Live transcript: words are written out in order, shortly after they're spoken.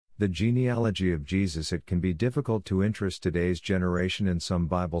The genealogy of Jesus. It can be difficult to interest today's generation in some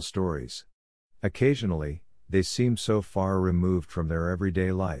Bible stories. Occasionally, they seem so far removed from their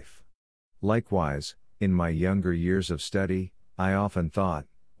everyday life. Likewise, in my younger years of study, I often thought,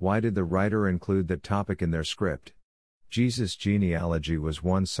 why did the writer include that topic in their script? Jesus' genealogy was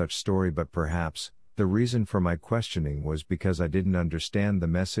one such story, but perhaps, the reason for my questioning was because I didn't understand the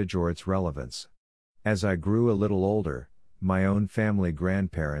message or its relevance. As I grew a little older, my own family,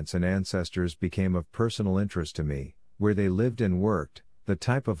 grandparents and ancestors became of personal interest to me, where they lived and worked, the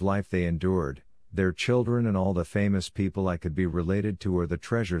type of life they endured, their children and all the famous people I could be related to or the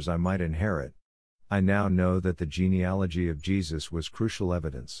treasures I might inherit. I now know that the genealogy of Jesus was crucial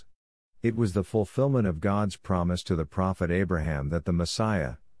evidence. It was the fulfillment of God's promise to the prophet Abraham that the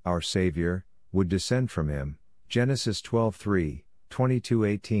Messiah, our Saviour, would descend from him, Genesis 12:3,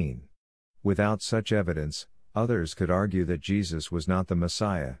 22:18. Without such evidence, others could argue that Jesus was not the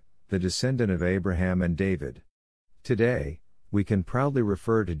Messiah, the descendant of Abraham and David. Today, we can proudly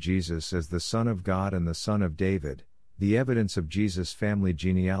refer to Jesus as the Son of God and the Son of David. The evidence of Jesus' family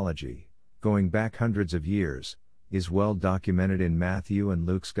genealogy, going back hundreds of years, is well documented in Matthew and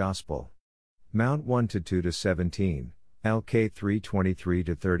Luke's Gospel. Mount 1-2-17, LK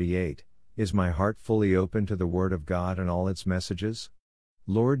 3:23-38, is my heart fully open to the Word of God and all its messages?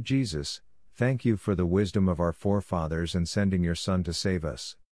 Lord Jesus, thank you for the wisdom of our forefathers in sending your Son to save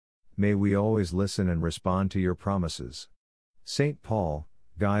us. May we always listen and respond to your promises. St. Paul,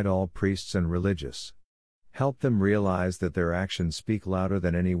 guide all priests and religious. Help them realize that their actions speak louder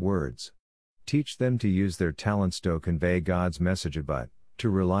than any words. Teach them to use their talents to convey God's message, but to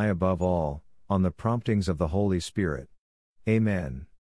rely above all on the promptings of the Holy Spirit. Amen.